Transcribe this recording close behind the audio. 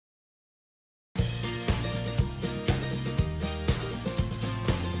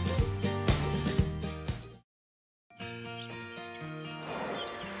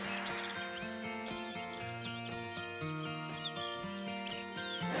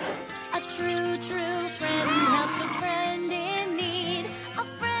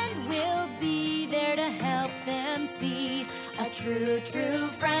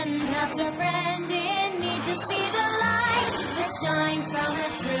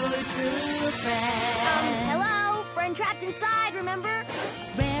friend. Hello? Friend trapped inside, remember?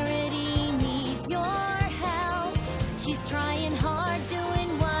 Rarity needs your help. She's trying hard, doing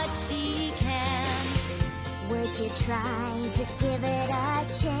what she can. Would you try? Just give it a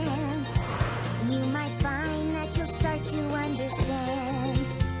chance. You might find that you'll start to understand.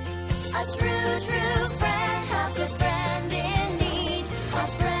 A true friend helps a friend in need. A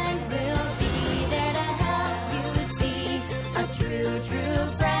friend will be there to help you see. A true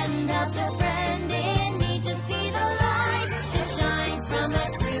friend helps a friend in need to see the light that shines from a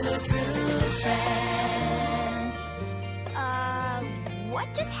true friend. What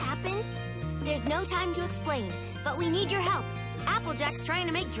just happened? There's no time to explain, but we need your help. Applejack's trying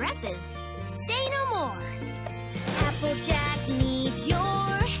to make dresses. Say no more. Applejack needs your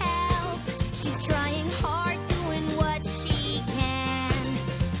help. She's trying hard, doing what she can.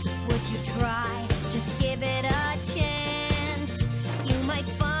 Would you try? Just give it a chance. You might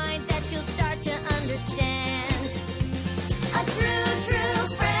find that you'll start to understand. A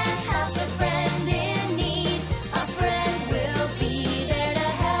true friend helps a friend in need. A friend will be there to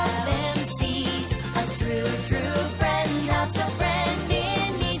help them see. A true friend helps a friend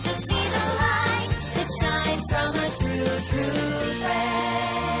in need to see the light that shines from a true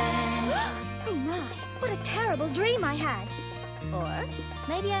friend. Oh my, what a terrible dream I had. Or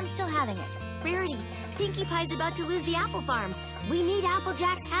maybe I'm still having it. Rarity, Pinkie Pie's about to lose the apple farm. We need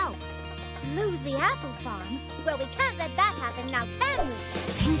Applejack's help. Lose the apple farm? Well, we can't let that happen now, can we?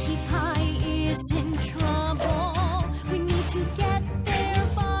 Pinkie Pie is in trouble. We need to get there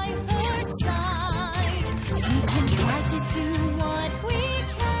by her side. We can try to do what we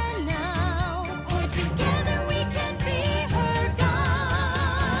can now, or together we can be her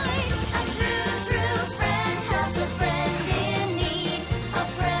guide. A true friend helps a friend in need. A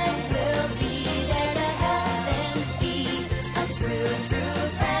friend will be there to help them see. A true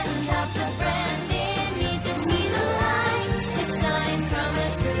friend helps a friend in need to see the light that shines from a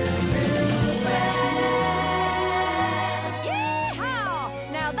true friend.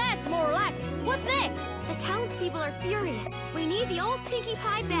 Yeehaw! Now that's more like it. What's next? The townspeople are furious. We need the old Pinkie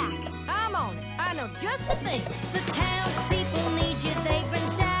Pie back. I'm on it. I know just the thing. The townspeople need you. They've been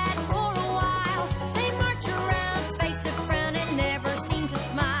sad for a while. They march around, face a frown, and never seem to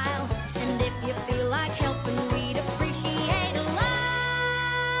smile. And if you feel like helping, we'd appreciate a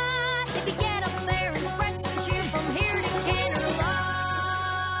lot. If you get up there and spread some cheer from here to Canterlot.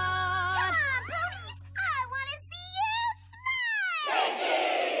 Come on, ponies! I want to see you smile!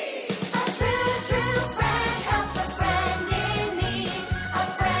 A true friend helps a friend in need. A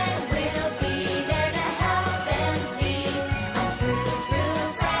friend will be there to help them see. A true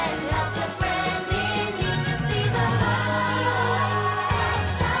friend helps a friend in need to see the light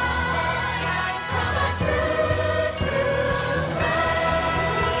shines from a true friend.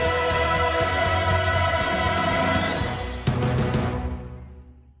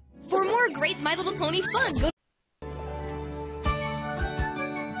 For more great My Little Pony fun, go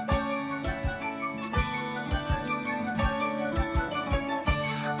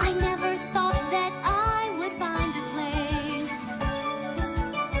I never thought that I would find a place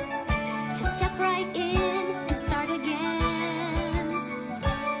to step right in and start again.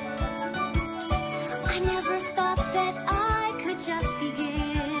 I never thought that I could just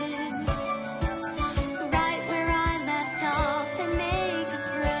begin right where I left off and make a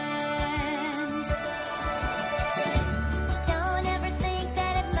friend.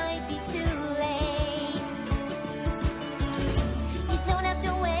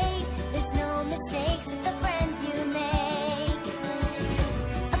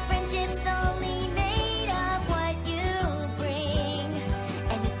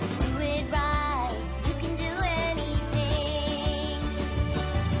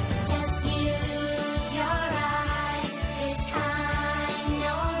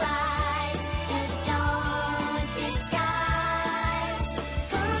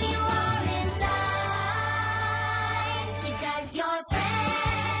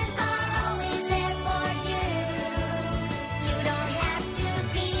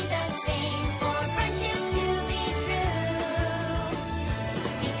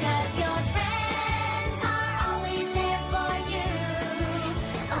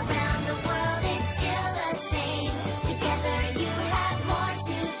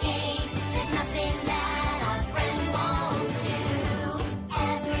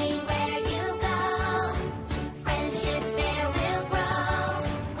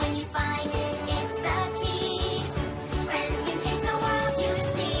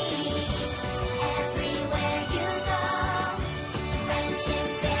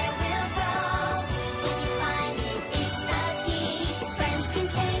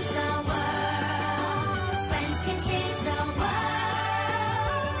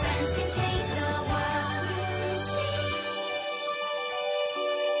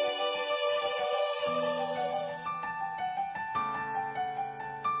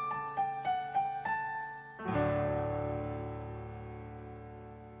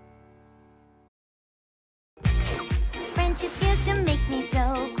 friendship used to make me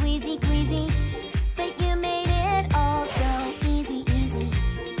so queasy, queasy, but you made it all so easy, easy.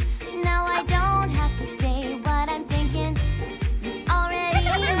 Now I don't have to say what I'm thinking. You already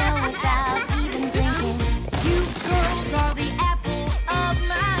know without even thinking. You girls are the apple of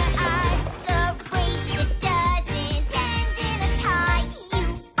my eye. The bracelet doesn't end in a tie. You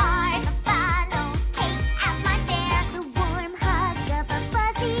are the final cake at my fair. The warm hug of a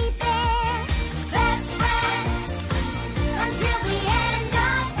fuzzy bear. Best friends until the end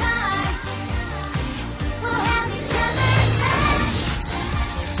of time. We'll have each other's back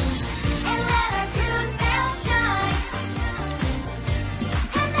and let our true self shine.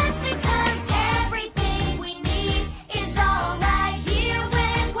 And that's because everything we need is all right here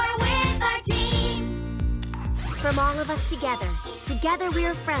when we're with our team. From all of us together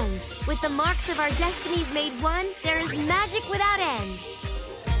we're friends. With the marks of our destinies made one, there is magic without end.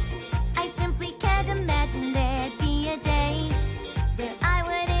 I simply can't imagine there'd be a day where I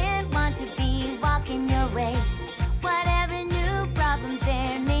wouldn't want to be walking your way. Whatever new problems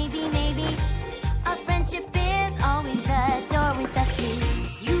there may be, maybe our friendship is always the door with the key.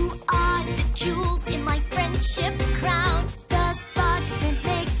 You are the jewels in my friendship crown. The sparks that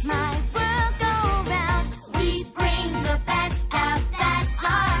make my world go round. We bring the best out, that's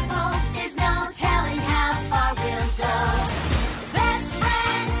our goal. There's no telling how far we'll go. Best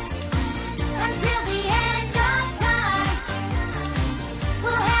friends until the end of time.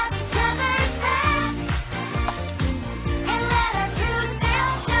 We'll have each other's backs and let our true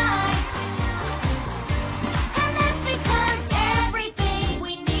self shine. And that's because everything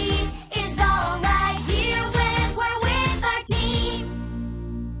we need is all right here when we're with our team.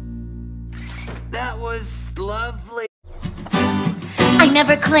 That was lovely. I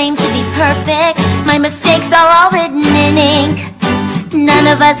never claimed to be perfect. My mistakes are all written in ink. None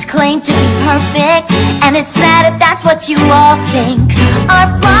of us claim to be perfect, and it's sad if that's what you all think. Our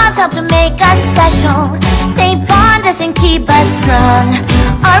flaws help to make us special. They bond us and keep us strong.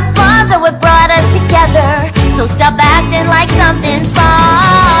 Our flaws are what brought us together, so stop acting like something's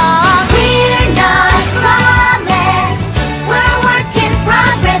wrong. We're not flawless. We're a work in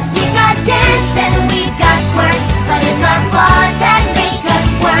progress. We've got dents and we've got quirks, but it's our flaws that make us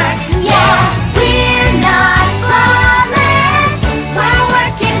work. Yeah, we're not flawless. We're a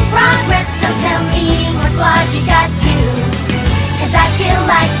work in progress, so tell me what flaws you got too, 'cause I still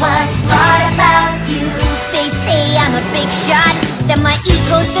like what's flawed about you. They say I'm a big shot, that my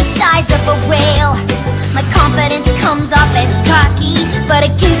ego's the size of a whale. My confidence comes off as cocky, but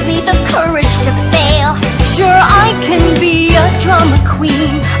it gives me the courage to fail. Sure, I can be a drama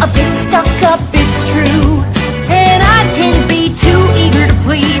queen, a bit stuck up, it's true. And I can be too eager to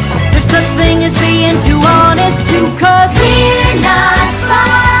please. There's such thing as being too honest too, 'cause we're not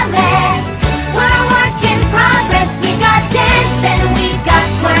flawless. We're a work in progress. We've got dents and we've got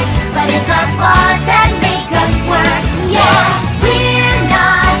quirks, but it's our flaws that make us work. Yeah, we're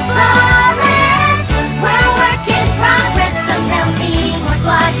not flawless. We're a work in progress, so tell me what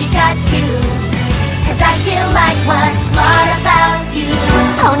flaws you got too, 'cause I still like what's flawed about you.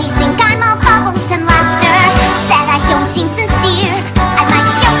 Ponies think I'm all bubbles and laughter, that I don't seem sincere. I might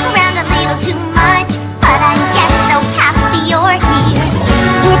joke around a little too much, but I'm just so happy you're here.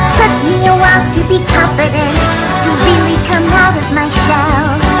 It took me a while to be confident, to really come out of my shell.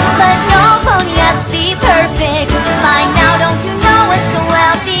 But no pony has to be perfect. By now, don't you know us so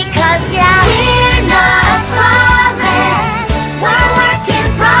well? Because yeah, we're not flawless. We're a work in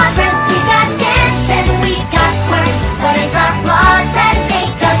progress. We've got dents and we've got quirks, but it's our flaws that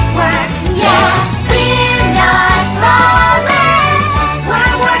make us work. Yeah, we're not flawless.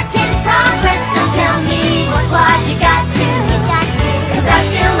 We're a work in progress, so tell me what flaws you got too, 'cause I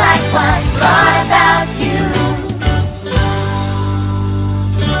still like what's flawed about you.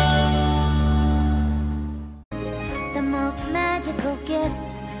 The most magical gift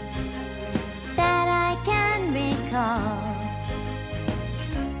that I can recall.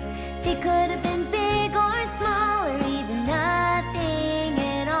 They could have been big or small, or even nothing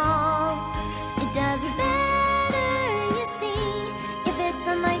at all. It doesn't matter, you see, if it's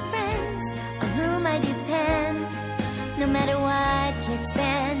from my friends on whom I depend. No matter what you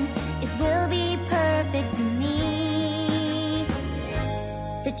spend, it will be perfect to me.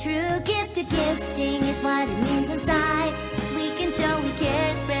 The true gift of gifting is what it means inside. We can show we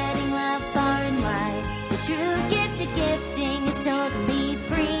care, spreading love far and wide. The true gift of gifting is totally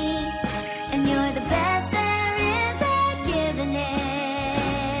free, and you're the best there is at giving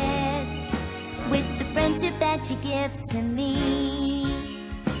it, with the friendship that you give to me.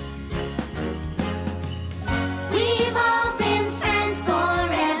 We've all been friends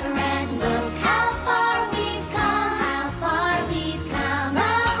forever, and look how far we've come. How far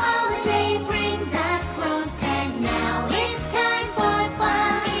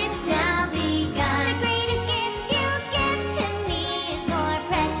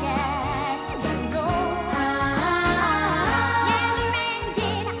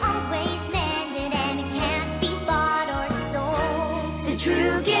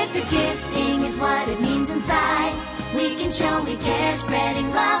show we care, spreading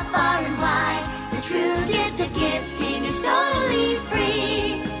love far and wide. The true gift of gifting is totally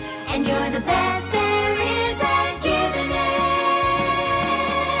free, and you're the best there is at giving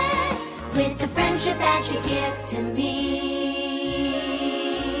it, with the friendship that you give to me.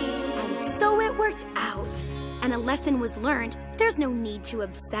 And so it worked out, and a lesson was learned. There's no need to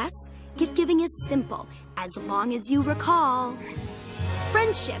obsess. Gift giving is simple, as long as you recall.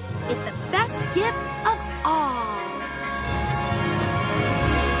 Friendship is the best gift of